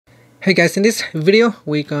Hey guys, in this video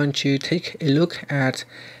we're going to take a look at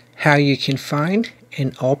how you can find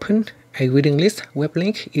and open a reading list web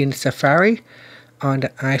link in Safari on the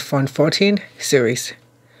iPhone 14 series.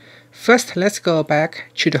 First, let's go back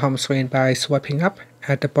to the home screen by swiping up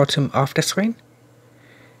at the bottom of the screen.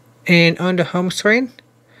 And on the home screen,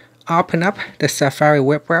 open up the Safari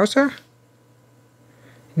web browser.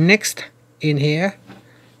 Next, in here,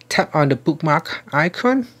 tap on the bookmark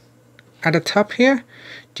icon. At the top here,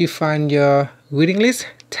 to find your reading list,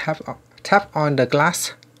 tap on the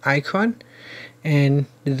glass icon, and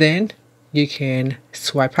then you can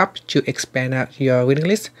swipe up to expand out your reading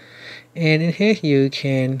list. And in here, you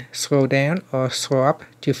can scroll down or scroll up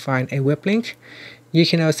to find a web link. You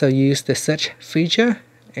can also use the search feature,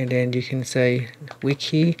 and then you can say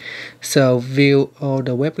wiki, so view all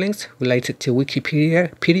the web links related to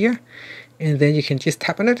Wikipedia, and then you can just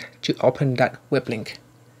tap on it to open that web link.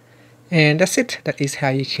 And that's it. That is how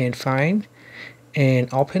you can find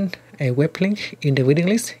and open a web link in the reading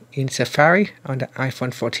list in Safari on the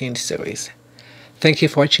iPhone 14 series. Thank you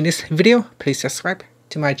for watching this video. Please subscribe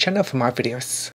to my channel for more videos.